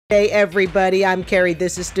Hey everybody, I'm Carrie.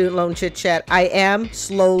 This is Student Loan Chit Chat. I am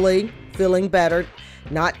slowly feeling better.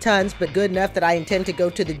 Not tons, but good enough that I intend to go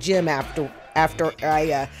to the gym after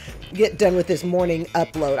I get done with this morning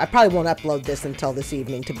upload. I probably won't upload this until this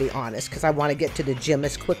evening, to be honest, because I want to get to the gym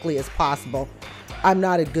as quickly as possible. I'm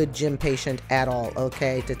not a good gym patient at all,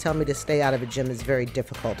 okay? To tell me to stay out of a gym is very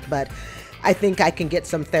difficult, but I think I can get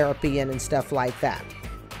some therapy in and stuff like that.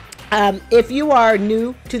 If you are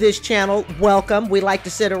new to this channel, welcome. We like to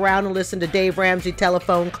sit around and listen to Dave Ramsey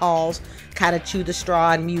telephone calls, kind of chew the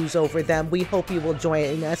straw and muse over them. We hope you will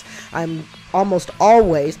join us. I'm almost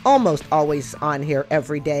always on here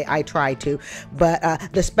every day. I try to, but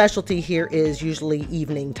the specialty here is usually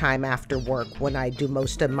evening time after work when I do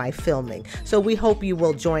most of my filming. So we hope you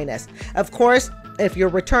will join us. Of course, if you're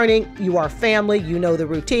returning, you are family, you know the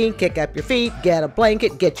routine. Kick up your feet, get a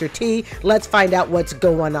blanket, get your tea. Let's find out what's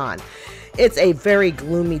going on. It's a very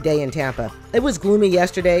gloomy day in Tampa. It was gloomy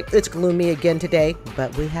yesterday. It's gloomy again today,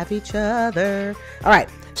 but we have each other. All right,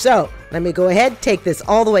 so let me go ahead, take this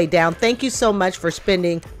all the way down. Thank you so much for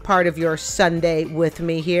spending part of your Sunday with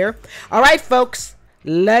me here. All right, folks,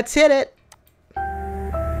 let's hit it.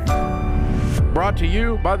 Brought to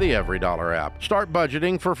you by the EveryDollar app. Start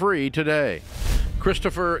budgeting for free today.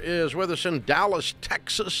 Christopher is with us in Dallas,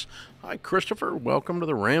 Texas. Hi, Christopher. Welcome to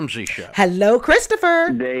the Ramsey Show. Hello,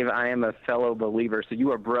 Christopher. Dave, I am a fellow believer, so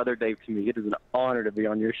you are brother Dave to me. It is an honor to be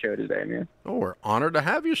on your show today, man. Oh, we're honored to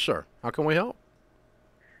have you, sir. How can we help?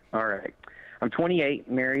 All right. I'm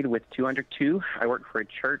 28, married with 2 under 2. I work for a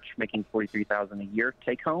church, making $43,000 a year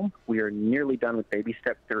take home. We are nearly done with baby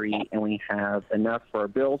step 3, and we have enough for our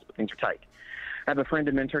bills, but things are tight. I have a friend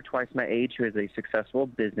and mentor twice my age who is a successful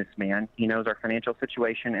businessman. He knows our financial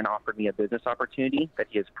situation and offered me a business opportunity that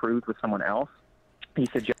he has proved with someone else. He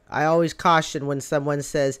suggested. I always caution when someone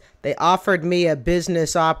says they offered me a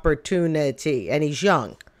business opportunity, and he's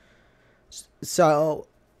young. So,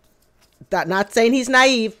 not saying he's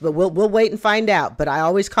naive, but we'll wait and find out. But I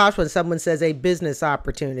always caution when someone says a business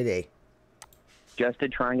opportunity.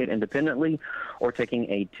 Suggested trying it independently or taking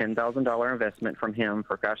a $10,000 investment from him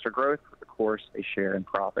for faster growth, with, of course, a share in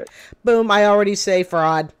profit. Boom, I already say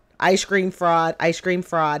fraud. Ice cream fraud. Ice cream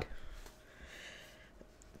fraud.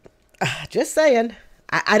 Just saying.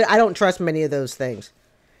 I don't trust many of those things.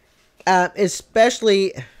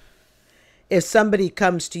 Especially if somebody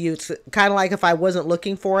comes to you. It's kind of like if I wasn't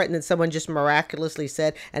looking for it and then someone just miraculously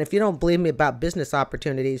said, and if you don't believe me about business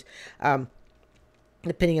opportunities,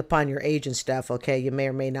 depending upon your age and stuff, okay, you may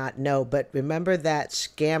or may not know, but remember that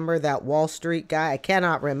scammer, that Wall Street guy? I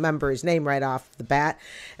cannot remember his name right off the bat,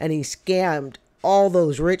 and he scammed all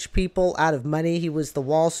those rich people out of money. He was the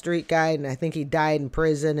Wall Street guy, and I think he died in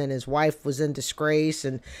prison, and his wife was in disgrace,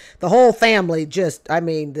 and the whole family just, I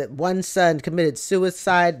mean, the one son committed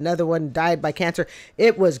suicide, another one died by cancer.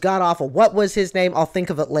 It was god-awful. What was his name? I'll think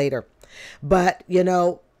of it later. But, you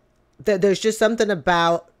know, there's just something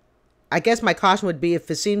about, I guess my caution would be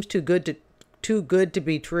if it seems too good to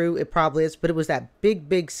be true, it probably is. But it was that big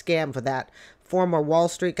scam for that former Wall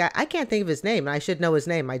Street guy. I can't think of his name, and I should know his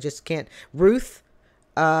name. I just can't. Ruth,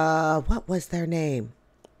 what was their name?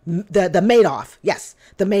 The Madoff. Yes,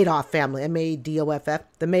 the Madoff family. Madoff.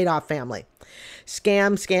 The Madoff family.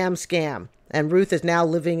 Scam. And Ruth is now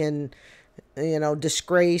living in, you know,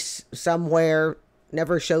 disgrace somewhere.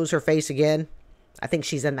 Never shows her face again. I think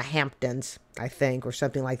she's in the Hamptons, I think, or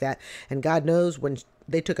something like that. And God knows when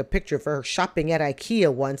they took a picture of her shopping at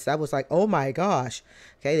IKEA once, that was like, oh my gosh.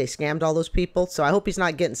 Okay, they scammed all those people. So I hope he's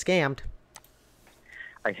not getting scammed.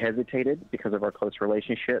 I hesitated because of our close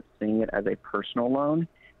relationship, seeing it as a personal loan,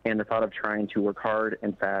 and the thought of trying to work hard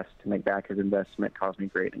and fast to make back his investment caused me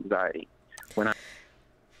great anxiety.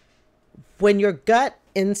 When your gut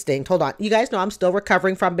instinct, hold on, you guys know I'm still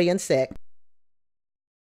recovering from being sick.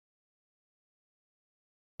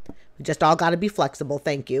 We just all got to be flexible.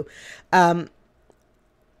 Thank you.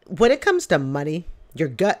 When it comes to money, your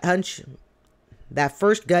gut hunch, that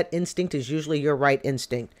first gut instinct is usually your right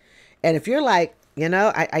instinct. And if you're like, you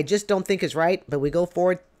know, I just don't think it's right, but we go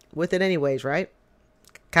forward with it anyways, right?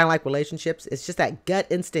 Kind of like relationships. It's just that gut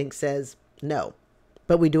instinct says no,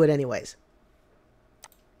 but we do it anyways.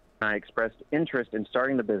 I expressed interest in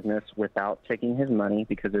starting the business without taking his money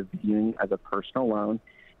because of viewing it as a personal loan.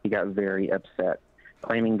 He got very upset,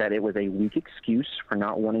 claiming that it was a weak excuse for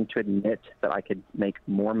not wanting to admit that I could make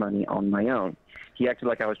more money on my own. He acted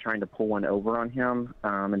like I was trying to pull one over on him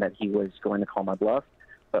and that he was going to call my bluff,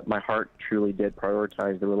 but my heart truly did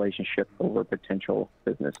prioritize the relationship over potential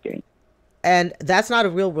business gain. And that's not a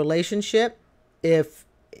real relationship if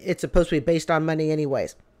it's supposed to be based on money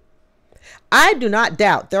anyways. I do not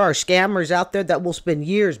doubt there are scammers out there that will spend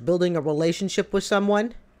years building a relationship with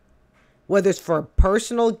someone whether it's for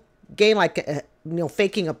personal gain, like,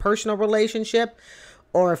 faking a personal relationship,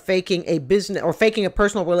 or faking a business, or faking a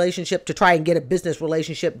personal relationship to try and get a business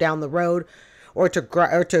relationship down the road, or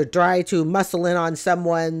to try to muscle in on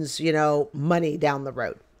someone's, money down the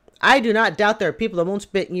road. I do not doubt there are people that won't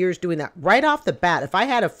spend years doing that. Right off the bat, if I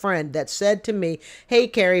had a friend that said to me, "Hey,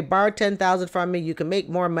 Carrie, borrow $10,000 from me, you can make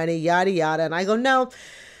more money, yada, yada." And I go, no,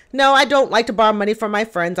 I don't like to borrow money from my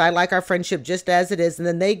friends. I like our friendship just as it is. And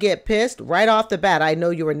then they get pissed right off the bat. I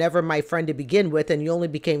know you were never my friend to begin with, and you only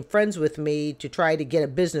became friends with me to try to get a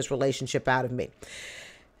business relationship out of me.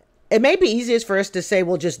 It may be easiest for us to say,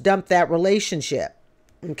 well, just dump that relationship.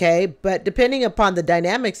 Okay. But depending upon the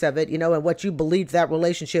dynamics of it, and what you believed that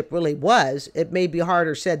relationship really was, it may be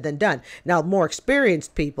harder said than done. Now, more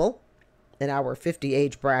experienced people in our 50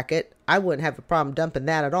 age bracket, I wouldn't have a problem dumping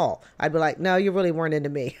that at all. I'd be like, no, you really weren't into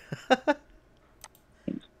me.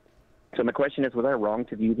 So my question is, was I wrong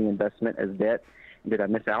to view the investment as debt? Did I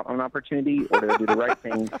miss out on an opportunity, or did I do the right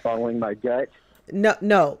thing following my gut?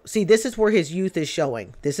 No. See, this is where his youth is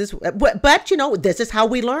showing. This is how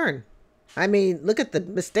we learn. I mean, look at the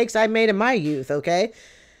mistakes I made in my youth, okay?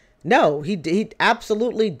 No, he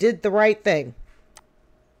absolutely did the right thing.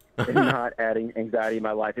 And not adding anxiety in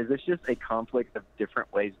my life. Is this just a conflict of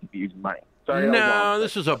different ways to use money? Sorry, no,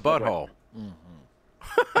 this is a butthole.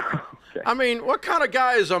 Okay. I mean, what kind of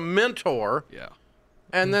guy is a mentor? Yeah.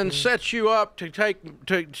 And then sets you up to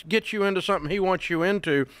get you into something he wants you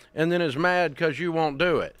into, and then is mad because you won't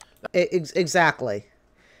do it. Exactly.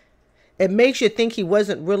 It makes you think he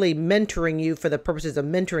wasn't really mentoring you for the purposes of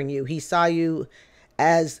mentoring you. He saw you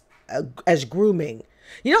as grooming.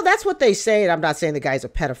 That's what they say. And I'm not saying the guy's a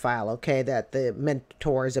pedophile, okay, that the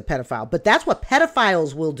mentor is a pedophile. But that's what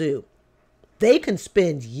pedophiles will do. They can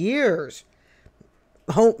spend years,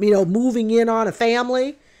 moving in on a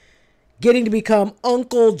family, getting to become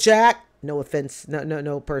Uncle Jack. No offense,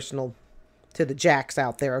 no personal to the Jacks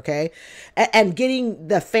out there, okay? And getting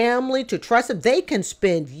the family to trust them. They can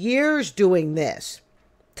spend years doing this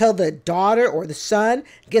till the daughter or the son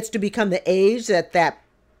gets to become the age that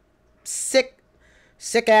sick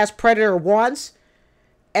ass predator wants.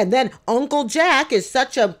 And then Uncle Jack is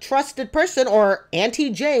such a trusted person, or Auntie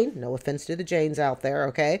Jane. No offense to the Janes out there,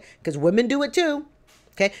 okay? Because women do it too.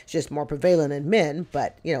 Okay, it's just more prevalent in men,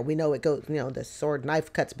 but we know it goes, the sword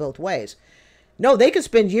knife cuts both ways. No, they can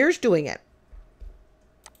spend years doing it.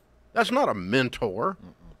 That's not a mentor.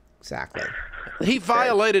 Exactly. He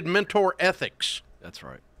violated mentor ethics. That's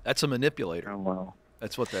right. That's a manipulator. Oh, wow.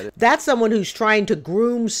 That's what that is. That's someone who's trying to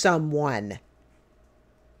groom someone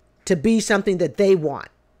to be something that they want.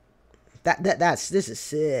 This is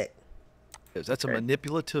sick. That's a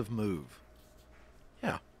manipulative move.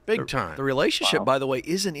 Yeah, big time. The relationship, by the way,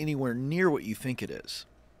 isn't anywhere near what you think it is.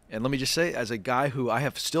 And let me just say, as a guy who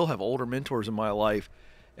still have older mentors in my life,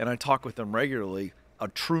 and I talk with them regularly, a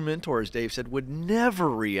true mentor, as Dave said, would never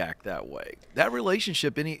react that way. That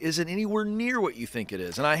relationship isn't anywhere near what you think it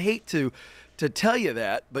is. And I hate to tell you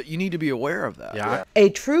that, but you need to be aware of that. Yeah. A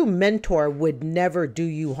true mentor would never do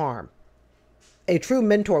you harm. A true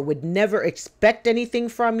mentor would never expect anything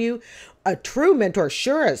from you. A true mentor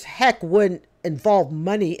sure as heck wouldn't involve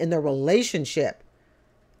money in the relationship.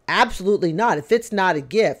 Absolutely not. If it's not a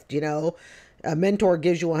gift, a mentor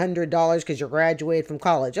gives you $100 because you're graduated from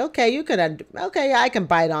college. Okay, I can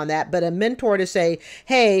bite on that. But a mentor to say,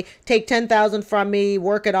 hey, take $10,000 from me,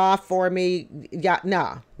 work it off for me. Yeah,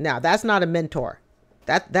 no, that's not a mentor.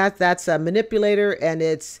 That's a manipulator, and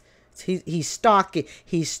he's stalking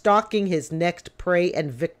his next prey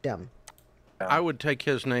and victim. I would take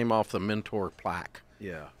his name off the mentor plaque.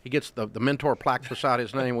 Yeah. He gets the mentor plaque beside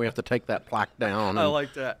his name. We have to take that plaque down. I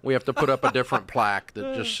like that. We have to put up a different plaque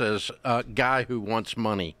that just says guy who wants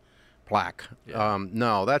money plaque. Yeah.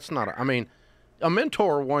 No, that's not. A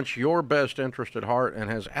mentor wants your best interest at heart and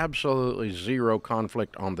has absolutely zero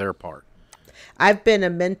conflict on their part. I've been a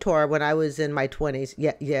mentor when I was in my 20s.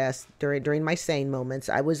 Yes, during my sane moments,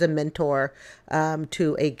 I was a mentor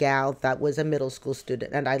to a gal that was a middle school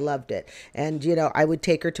student, and I loved it. And, I would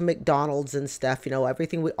take her to McDonald's and stuff.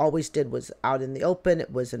 Everything we always did was out in the open.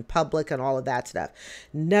 It was in public and all of that stuff.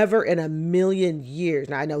 Never in a million years.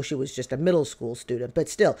 Now, I know she was just a middle school student, but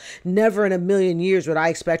still, never in a million years would I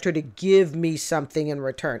expect her to give me something in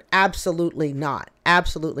return. Absolutely not.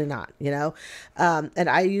 Absolutely not, and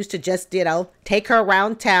I used to just, take her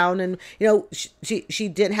around town, and, she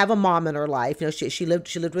didn't have a mom in her life. She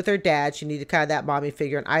lived with her dad. She needed kind of that mommy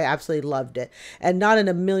figure, and I absolutely loved it. And not in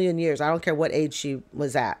a million years. I don't care what age she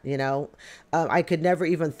was at, I could never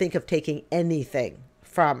even think of taking anything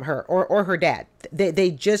from her or her dad.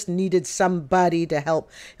 They just needed somebody to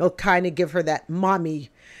help, kind of give her that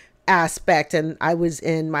mommy aspect, and I was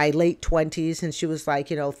in my late 20s and she was like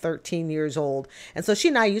 13 years old, and so she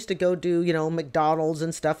and I used to go do McDonald's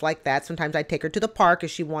and stuff like that. Sometimes I'd take her to the park if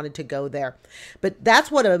she wanted to go there, but that's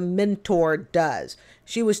what a mentor does.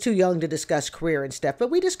 She was too young to discuss career and stuff, but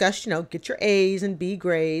we discussed get your A's and B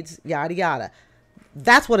grades, yada yada.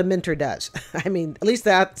 That's what a mentor does. I mean, at least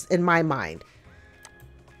that's in my mind.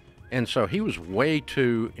 And so he was way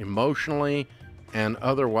too emotionally and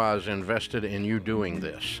otherwise invested in you doing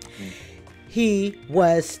this. He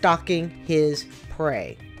was stalking his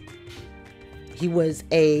prey. He was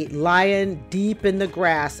a lion deep in the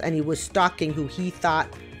grass, and he was stalking who he thought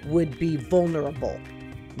would be vulnerable.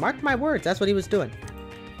 Mark my words, that's what he was doing.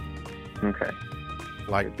 Okay.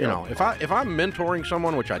 Like, if I'm mentoring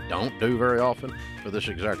someone, which I don't do very often for this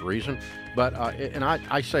exact reason, but and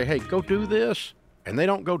I say, hey, go do this, and they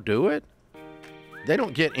don't go do it, they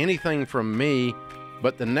don't get anything from me,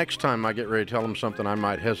 but the next time I get ready to tell them something, I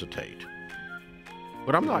might hesitate.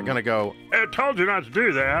 But I'm not going to go, I told you not to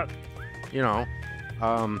do that.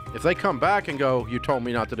 If they come back and go, you told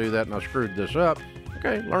me not to do that and I screwed this up,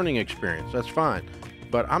 okay, learning experience, that's fine.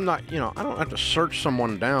 But I'm not, I don't have to search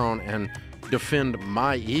someone down and defend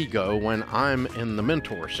my ego when I'm in the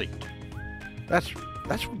mentor seat. That's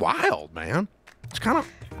wild, man. It's kind of...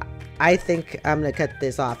 I think I'm going to cut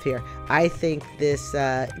this off here. I think this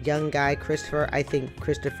young guy, Christopher,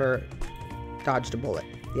 dodged a bullet.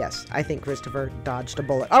 Yes, I think Christopher dodged a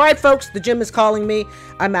bullet. All right, folks, the gym is calling me.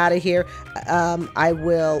 I'm out of here. I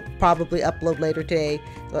will probably upload later today,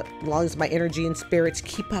 as long as my energy and spirits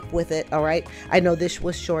keep up with it, all right? I know this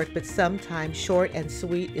was short, but sometimes short and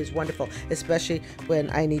sweet is wonderful, especially when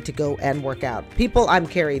I need to go and work out. People, I'm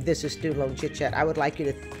Carrie. This is Student Loan Chit Chat. I would like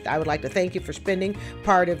to thank you for spending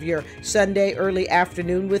part of your Sunday early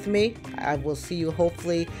afternoon with me. I will see you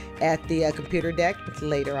hopefully at the computer deck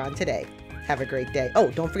later on today. Have a great day. Oh,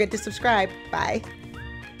 don't forget to subscribe. Bye.